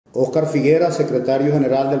Óscar Figuera, secretario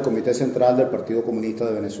general del Comité Central del Partido Comunista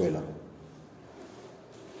de Venezuela.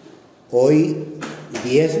 Hoy,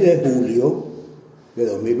 10 de julio de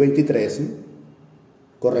 2023,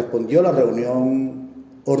 correspondió la reunión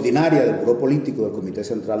ordinaria del Buró Político del Comité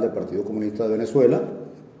Central del Partido Comunista de Venezuela,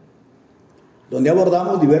 donde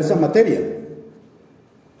abordamos diversas materias,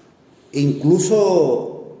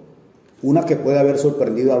 incluso una que puede haber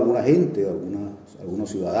sorprendido a alguna gente, algunos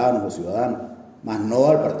ciudadanos o ciudadanas, más no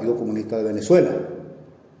al Partido Comunista de Venezuela,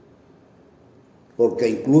 porque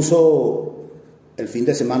incluso el fin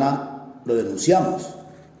de semana lo denunciamos,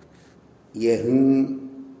 y es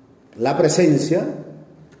la presencia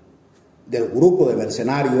del grupo de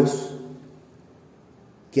mercenarios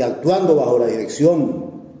que, actuando bajo la dirección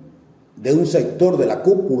de un sector de la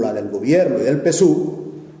cúpula del gobierno y del PSUV,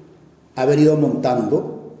 ha venido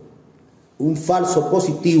montando un falso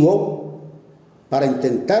positivo para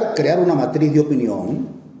intentar crear una matriz de opinión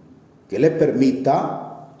que les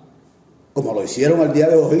permita, como lo hicieron el día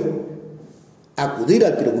de hoy, acudir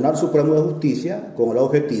al Tribunal Supremo de Justicia con el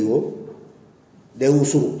objetivo de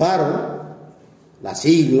usurpar las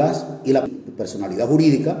siglas y la personalidad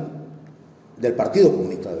jurídica del Partido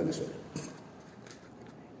Comunista de Venezuela.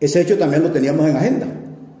 Ese hecho también lo teníamos en agenda.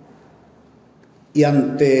 Y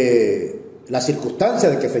ante la circunstancia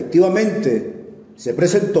de que efectivamente se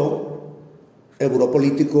presentó, el Buró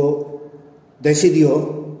Político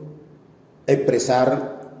decidió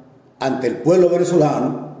expresar ante el pueblo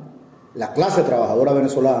venezolano, la clase trabajadora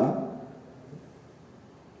venezolana,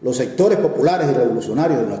 los sectores populares y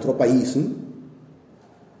revolucionarios de nuestro país,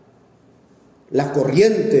 las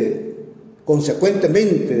corrientes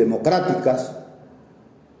consecuentemente democráticas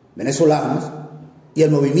venezolanas y el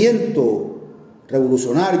movimiento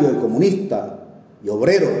revolucionario y comunista y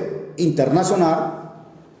obrero internacional,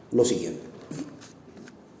 lo siguiente: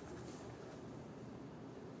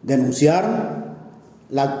 denunciar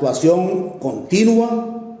la actuación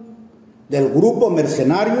continua del grupo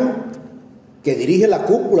mercenario que dirige la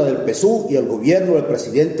cúpula del PSUV y el gobierno del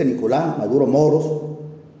presidente Nicolás Maduro Moros,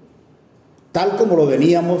 tal como lo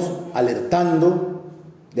veníamos alertando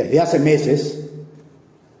desde hace meses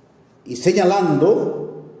y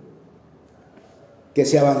señalando que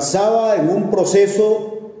se avanzaba en un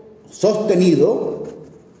proceso sostenido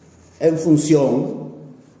en función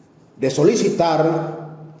de solicitar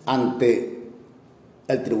ante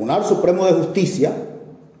el Tribunal Supremo de Justicia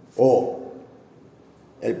o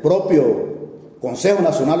el propio Consejo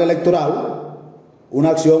Nacional Electoral una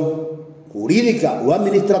acción jurídica o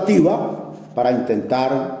administrativa para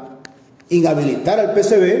intentar inhabilitar al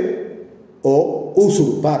PCV o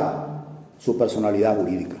usurpar su personalidad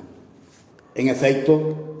jurídica. En efecto,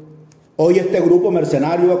 hoy este grupo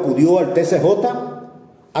mercenario acudió al TCJ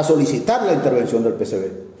a solicitar la intervención del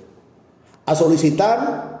PCV, a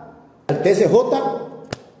solicitar al TCJ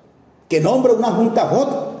que nombre una Junta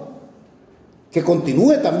J que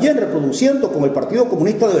continúe también reproduciendo con el Partido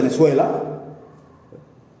Comunista de Venezuela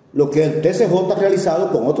lo que el TCJ ha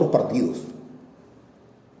realizado con otros partidos,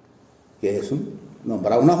 que es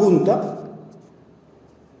nombrar una Junta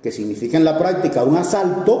que significa en la práctica un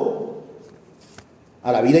asalto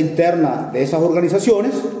a la vida interna de esas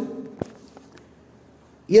organizaciones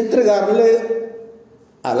y entregarle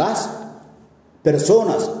a las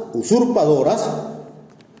personas usurpadoras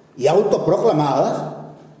y autoproclamadas,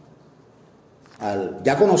 al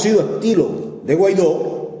ya conocido estilo de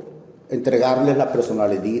Guaidó, entregarles la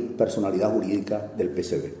personalidad jurídica del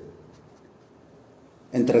PCV.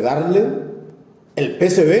 Entregarle el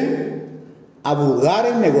PCV a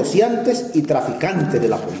vulgares negociantes y traficantes de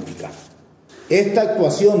la política. Esta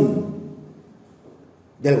actuación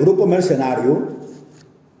del grupo mercenario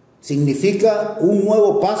significa un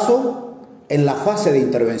nuevo paso en la fase de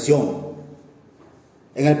intervención,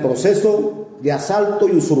 en el proceso de asalto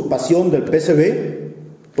y usurpación del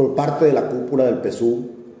PCV por parte de la cúpula del PSUV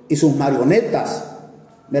y sus marionetas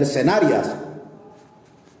mercenarias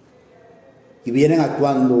que vienen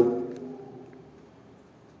actuando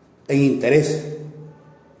en interés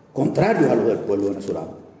contrarios a los del pueblo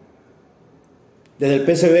venezolano. Desde el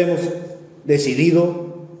PCV hemos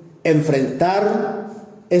decidido enfrentar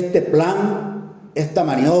este plan, esta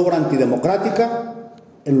maniobra antidemocrática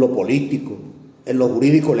en lo político, en lo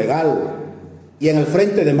jurídico legal y en el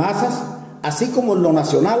frente de masas, así como en lo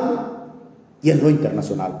nacional y en lo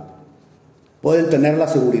internacional. Pueden tener la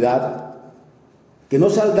seguridad que no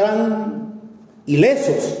saldrán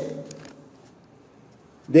ilesos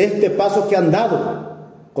de este paso que han dado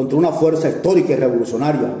contra una fuerza histórica y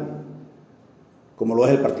revolucionaria como lo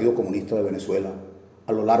es el Partido Comunista de Venezuela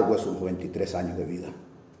a lo largo de sus 23 años de vida.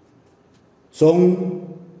 Son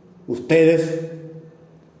ustedes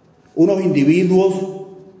unos individuos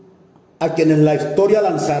a quienes la historia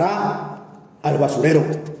lanzará al basurero,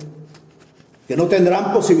 que no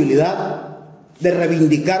tendrán posibilidad de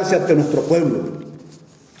reivindicarse ante nuestro pueblo,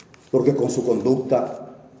 porque con su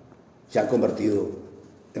conducta se han convertido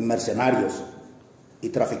en mercenarios y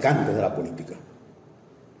traficantes de la política.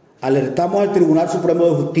 Alertamos al Tribunal Supremo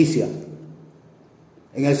de Justicia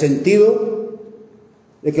en el sentido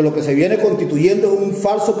de que lo que se viene constituyendo es un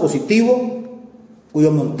falso positivo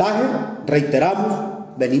cuyo montaje,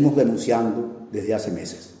 reiteramos, venimos denunciando desde hace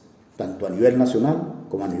meses, tanto a nivel nacional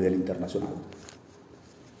como a nivel internacional.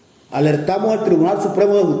 Alertamos al Tribunal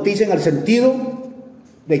Supremo de Justicia en el sentido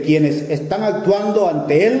de quienes están actuando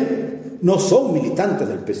ante él no son militantes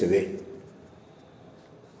del PCV,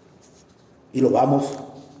 y lo vamos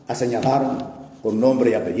a señalar con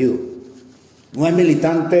nombre y apellido. No es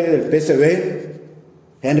militante del PCV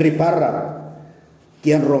Henry Parra,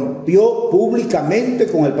 quien rompió públicamente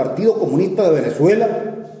con el Partido Comunista de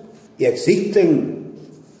Venezuela, y existen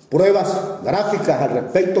pruebas gráficas al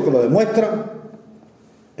respecto que lo demuestran,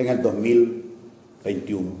 en el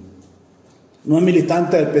 2021. No es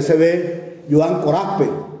militante del PCV Joan Corazpe,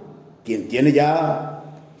 quien tiene ya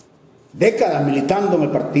décadas militando en el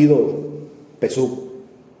partido PSUV.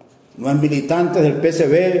 No es militante del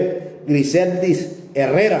PCV Griseldis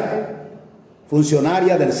Herrera,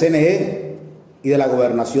 funcionaria del CNE y de la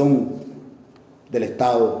Gobernación del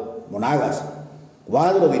Estado Monagas,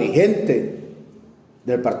 cuadro dirigente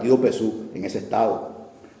del partido PSUV en ese estado.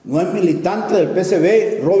 No es militante del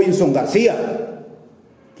PCV Robinson García,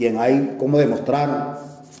 quien hay como demostrar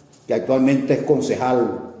que actualmente es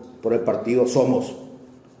concejal por el partido Somos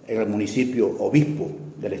en el municipio Obispo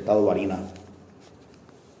del estado Barinas.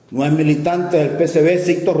 No es militante del PCV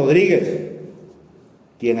Sixto Rodríguez,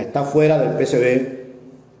 quien está fuera del PCV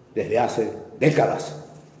desde hace décadas,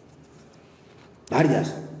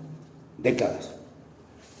 varias décadas.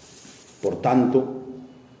 Por tanto,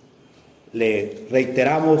 le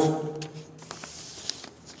reiteramos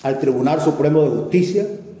al Tribunal Supremo de Justicia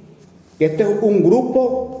que este es un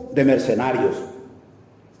grupo de mercenarios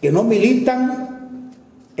que no militan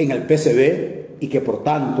en el PCV y que por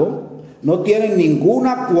tanto no tienen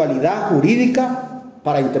ninguna cualidad jurídica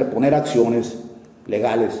para interponer acciones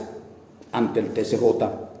legales ante el TCJ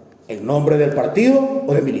en nombre del partido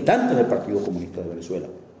o de militantes del Partido Comunista de Venezuela.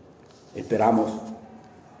 Esperamos,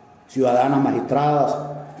 ciudadanas magistradas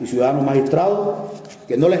y ciudadanos magistrados,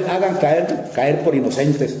 que no les hagan caer por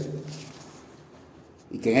inocentes,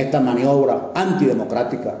 y que en esta maniobra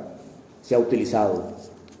antidemocrática se ha utilizado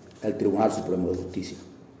el Tribunal Supremo de Justicia.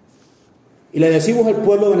 Y le decimos al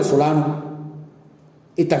pueblo venezolano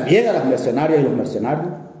y también a las mercenarias y los mercenarios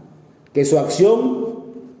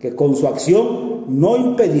que con su acción no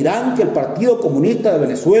impedirán que el Partido Comunista de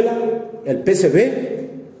Venezuela, el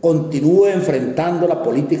PCV, continúe enfrentando la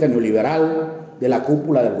política neoliberal de la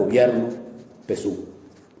cúpula del gobierno PSUV.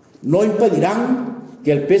 No impedirán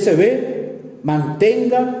que el PCV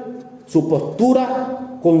mantenga su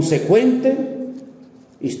postura consecuente,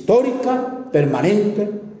 histórica, permanente,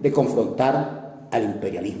 de confrontar al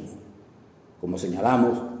imperialismo. Como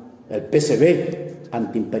señalamos, el PCV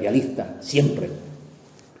antiimperialista siempre.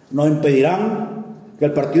 No impedirán que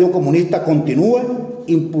el Partido Comunista continúe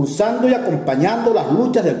impulsando y acompañando las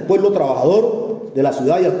luchas del pueblo trabajador de la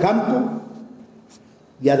ciudad y el campo,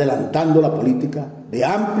 y adelantando la política de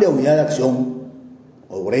amplia unidad de acción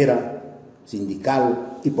obrera,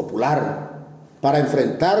 sindical y popular para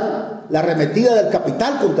enfrentar la arremetida del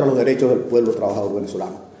capital contra los derechos del pueblo trabajador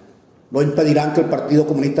venezolano. No impedirán que el Partido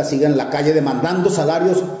Comunista siga en la calle demandando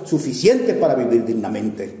salarios suficientes para vivir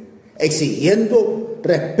dignamente, exigiendo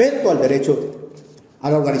respeto al derecho a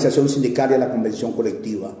la organización sindical y a la convención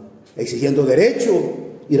colectiva, exigiendo derecho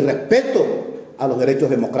y respeto a los derechos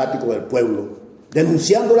democráticos del pueblo,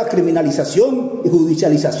 denunciando la criminalización y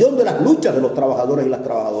judicialización de las luchas de los trabajadores y las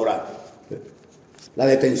trabajadoras, la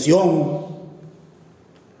detención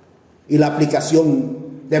y la aplicación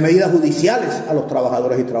de medidas judiciales a los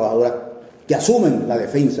trabajadores y trabajadoras que asumen la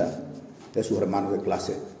defensa de sus hermanos de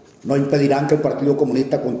clase. No impedirán que el Partido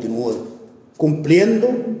Comunista continúe cumpliendo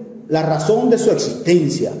la razón de su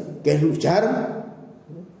existencia, que es luchar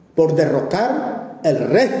por derrocar el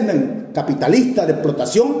régimen capitalista de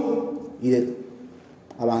explotación y de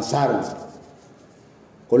avanzar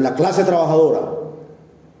con la clase trabajadora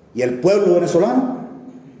y el pueblo venezolano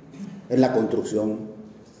en la construcción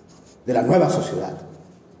de la nueva sociedad,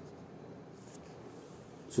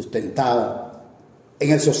 sustentada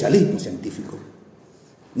en el socialismo científico,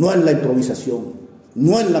 no en la improvisación,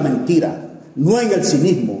 no en la mentira, no en el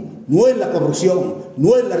cinismo, no en la corrupción,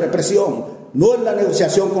 no en la represión, no en la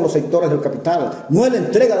negociación con los sectores del capital, no en la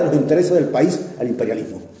entrega de los intereses del país al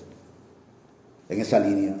imperialismo. En esa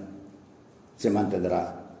línea se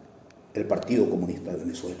mantendrá el Partido Comunista de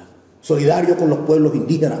Venezuela, solidario con los pueblos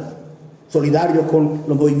indígenas, solidario con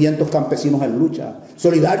los movimientos campesinos en lucha,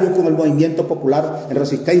 solidario con el movimiento popular en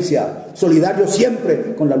resistencia, solidario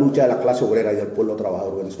siempre con la lucha de la clase obrera y del pueblo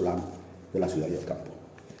trabajador venezolano de la ciudad y del campo.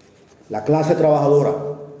 La clase trabajadora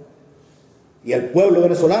y el pueblo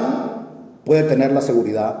venezolano puede tener la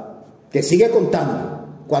seguridad que sigue contando,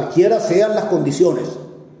 cualquiera sean las condiciones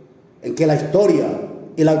en que la historia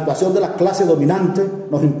y la actuación de las clases dominantes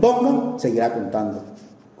nos impongan, seguirá contando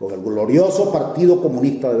con el glorioso Partido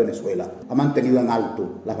Comunista de Venezuela. Ha mantenido en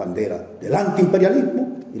alto las banderas del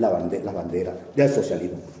antiimperialismo y las banderas del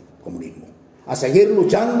socialismo, comunismo. A seguir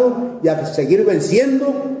luchando y a seguir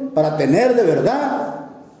venciendo para tener de verdad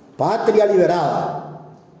patria liberada,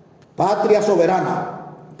 patria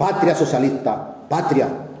soberana, patria socialista, patria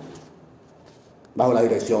bajo la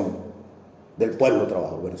dirección del pueblo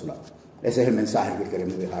trabajador venezolano. Ese es el mensaje que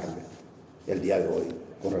queremos dejarle el día de hoy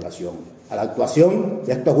con relación a la actuación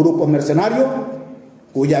de estos grupos mercenarios,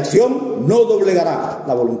 cuya acción no doblegará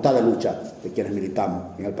la voluntad de lucha de quienes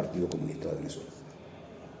militamos en el Partido Comunista de Venezuela.